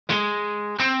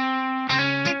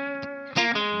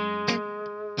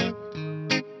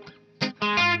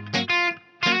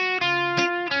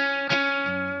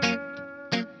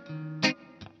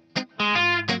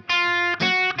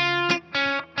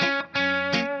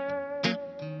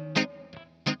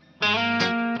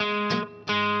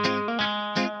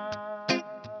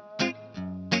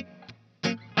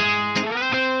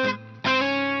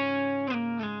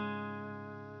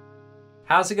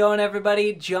How's it going,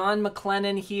 everybody? John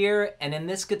MacLennan here, and in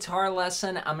this guitar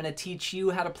lesson I'm going to teach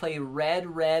you how to play Red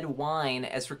Red Wine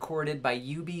as recorded by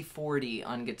UB40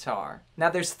 on guitar. Now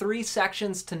there's three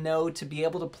sections to know to be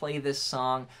able to play this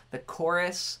song: the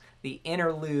chorus, the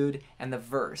interlude, and the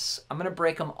verse. I'm going to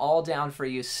break them all down for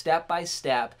you step by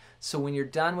step, so when you're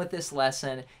done with this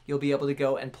lesson you'll be able to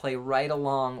go and play right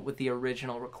along with the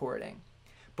original recording.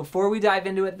 Before we dive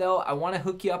into it though, I want to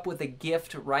hook you up with a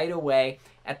gift right away.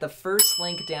 At the first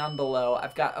link down below,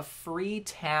 I've got a free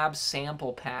tab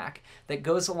sample pack that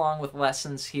goes along with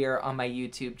lessons here on my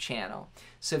YouTube channel.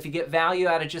 So if you get value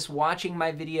out of just watching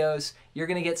my videos, you're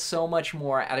going to get so much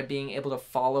more out of being able to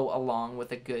follow along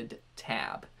with a good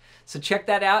tab. So check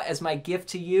that out as my gift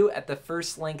to you at the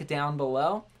first link down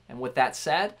below. And with that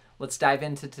said, let's dive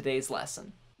into today's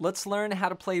lesson. Let's learn how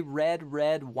to play Red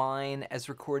Red Wine as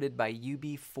recorded by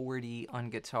UB40 on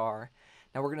guitar.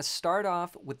 Now we're going to start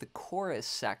off with the chorus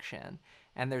section,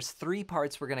 and there's three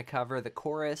parts we're going to cover: the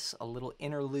chorus, a little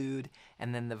interlude,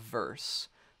 and then the verse.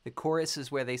 The chorus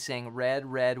is where they sing Red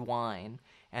Red Wine,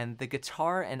 and the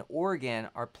guitar and organ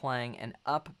are playing an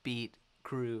upbeat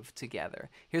groove together.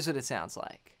 Here's what it sounds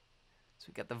like. So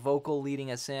we've got the vocal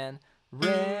leading us in.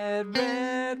 Red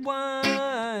Red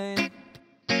Wine.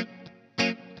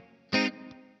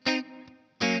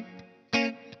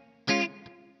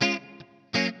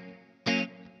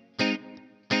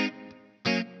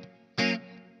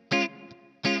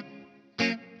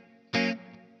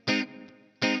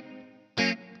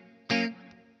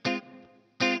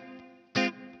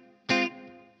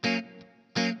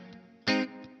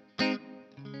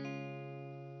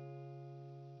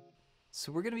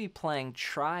 So we're going to be playing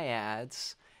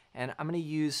triads, and I'm going to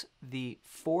use the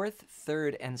 4th,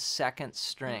 3rd, and 2nd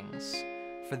strings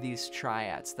for these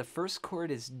triads. The first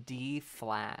chord is D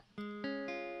flat,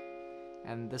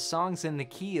 and the song's in the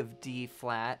key of D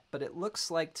flat, but it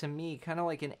looks like to me kind of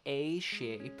like an A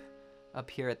shape up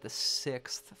here at the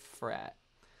 6th fret.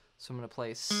 So I'm going to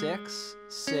play 6,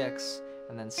 6,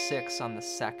 and then 6 on the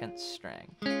 2nd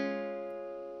string.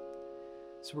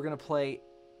 So we're going to play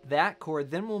that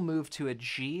chord, then we'll move to a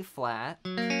G flat,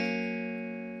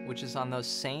 which is on those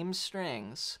same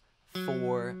strings,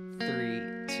 4,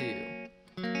 3,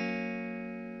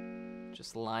 2.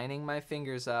 Just lining my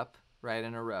fingers up right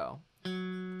in a row.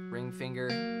 Ring finger,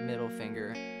 middle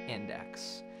finger,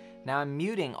 index. Now I'm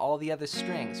muting all the other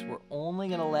strings. We're only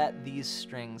going to let these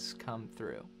strings come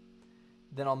through.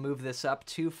 Then I'll move this up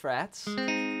 2 frets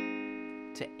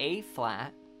to A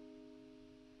flat,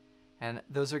 and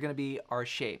those are going to be our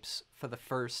shapes for the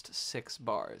first 6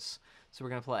 bars. So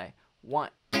we're going to play 1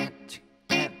 and 2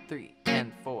 and 3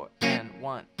 and 4 and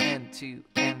 1 and 2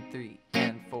 and 3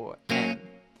 and 4 and.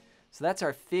 So that's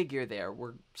our figure there.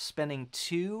 We're spending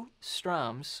 2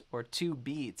 strums, or 2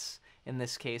 beats in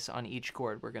this case, on each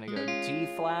chord. We're going to go D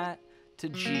flat to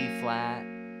G flat,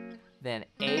 then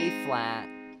A flat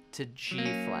to G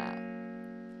flat.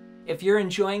 If you're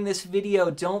enjoying this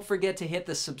video, don't forget to hit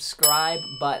the subscribe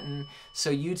button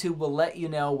so YouTube will let you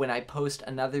know when I post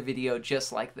another video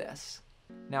just like this.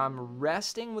 Now I'm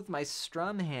resting with my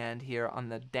strum hand here on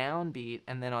the downbeat,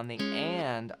 and then on the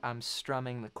and, I'm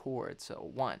strumming the chord.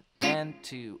 So 1 and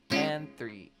 2 and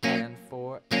 3 and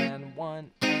 4 and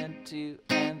 1 and 2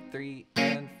 and 3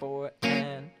 and 4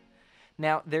 and.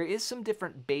 Now there is some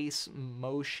different bass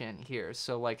motion here.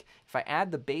 So like if I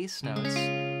add the bass notes,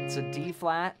 it's a D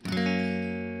flat,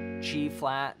 G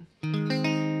flat,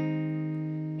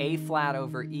 A flat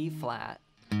over E flat,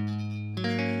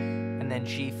 and then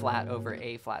G flat over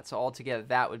A flat. So altogether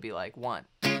that would be like 1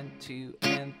 and 2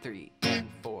 and 3 and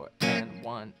 4 and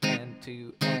 1 and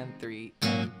 2 and 3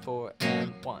 and 4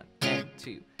 and 1 and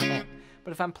 2 and.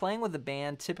 But if I'm playing with a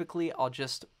band, typically I'll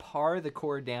just par the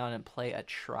chord down and play a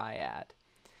triad.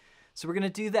 So we're going to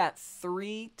do that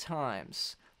 3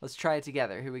 times. Let's try it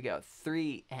together. Here we go.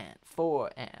 3 and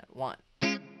 4 and 1.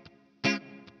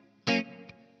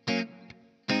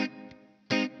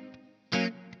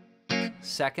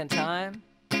 Second time.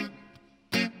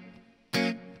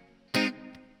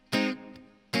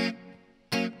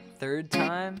 Third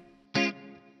time.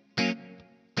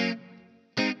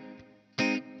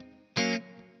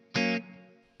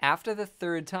 After the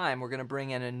third time, we're going to bring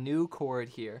in a new chord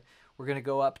here. We're going to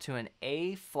go up to an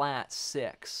A flat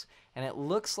 6. And it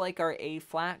looks like our A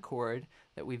flat chord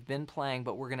that we've been playing,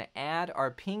 but we're going to add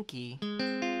our pinky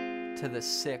to the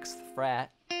 6th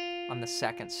fret on the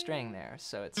 2nd string there.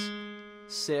 So it's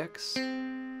 6,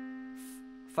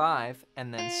 5,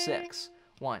 and then 6.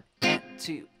 1 and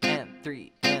 2 and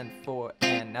 3 and 4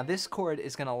 and. Now this chord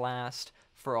is going to last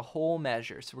for a whole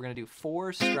measure. So we're going to do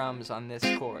 4 strums on this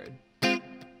chord.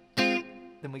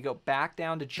 then we go back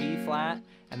down to G flat,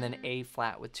 and then A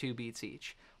flat with 2 beats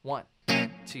each. 1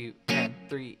 and 2 and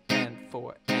 3 and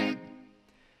 4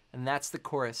 and that's the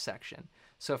chorus section.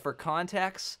 So for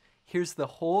context, here's the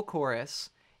whole chorus.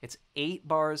 It's 8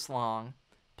 bars long,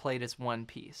 played as one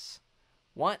piece.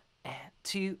 1 and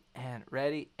 2 and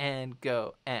ready and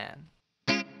go and.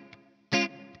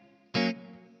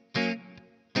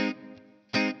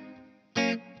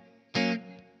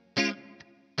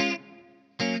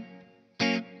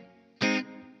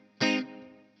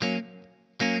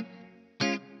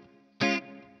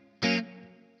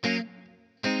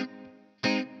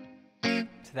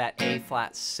 To that A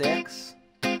flat 6,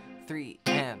 3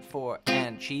 and 4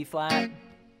 and G flat,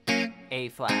 A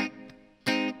flat.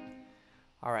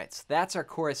 All right, so that's our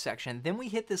chorus section. Then we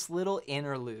hit this little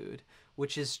interlude,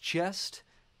 which is just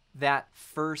that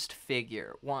first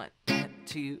figure. 1 and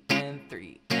 2 and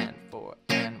 3 and 4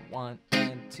 and 1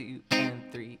 and 2 and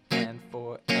 3 and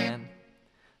 4 and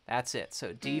that's it.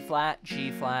 So D flat,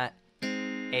 G flat,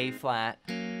 A flat,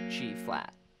 G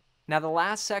flat. Now the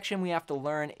last section we have to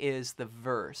learn is the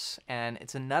verse, and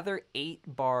it's another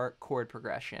 8-bar chord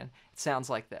progression. It sounds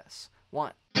like this.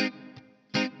 1.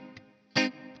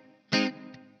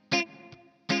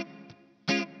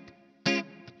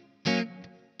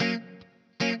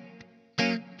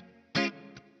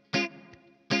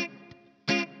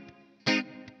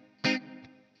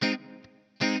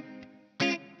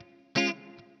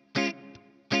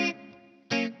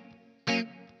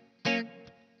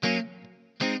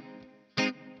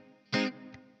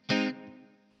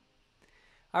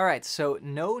 All right, so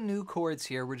no new chords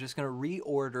here. We're just going to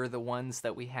reorder the ones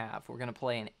that we have. We're going to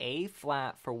play an A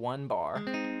flat for 1 bar.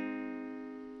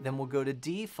 Then we'll go to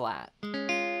D flat.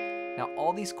 Now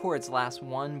all these chords last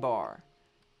 1 bar.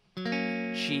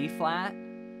 G flat,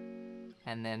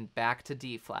 and then back to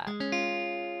D flat.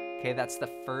 Okay, that's the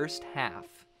first half.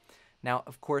 Now,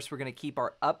 of course, we're going to keep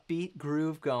our upbeat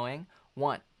groove going.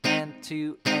 1 and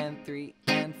 2 and 3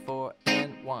 and 4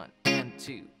 and 1 and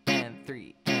 2 and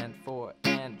 3 and 4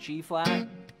 and G flat,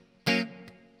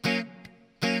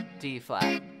 D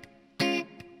flat.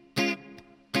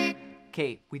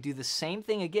 Okay, we do the same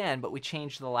thing again, but we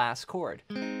change the last chord.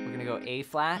 We're gonna go A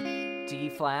flat, D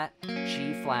flat,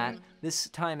 G flat. This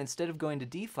time, instead of going to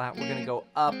D flat, we're gonna go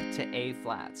up to A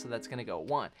flat. So that's gonna go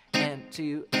 1 and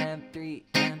 2 and 3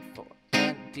 and 4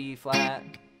 and D flat,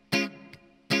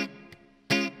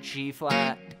 G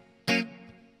flat,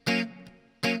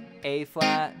 A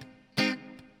flat,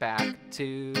 back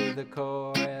to the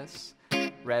chorus,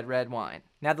 red, red wine.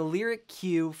 Now the lyric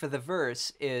cue for the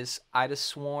verse is, I'd have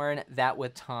sworn that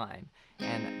with time,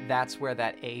 and that's where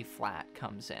that A flat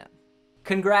comes in.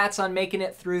 Congrats on making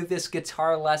it through this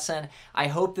guitar lesson. I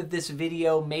hope that this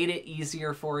video made it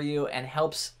easier for you and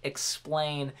helps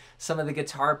explain some of the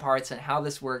guitar parts and how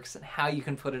this works and how you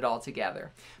can put it all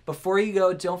together. Before you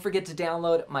go, don't forget to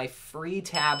download my free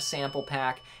tab sample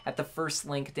pack at the first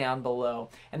link down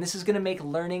below. And this is going to make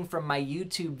learning from my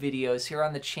YouTube videos here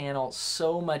on the channel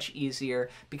so much easier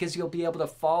because you'll be able to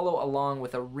follow along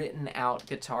with a written out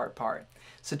guitar part.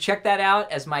 So check that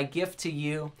out as my gift to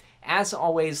you. As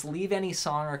always, leave any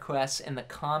song requests in the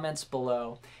comments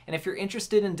below. And if you're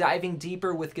interested in diving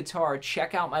deeper with guitar,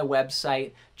 check out my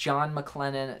website,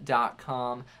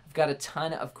 johnmaclennan.com. I've got a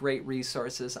ton of great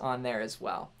resources on there as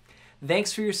well.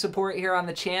 Thanks for your support here on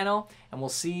the channel, and we'll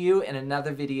see you in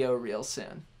another video real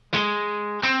soon.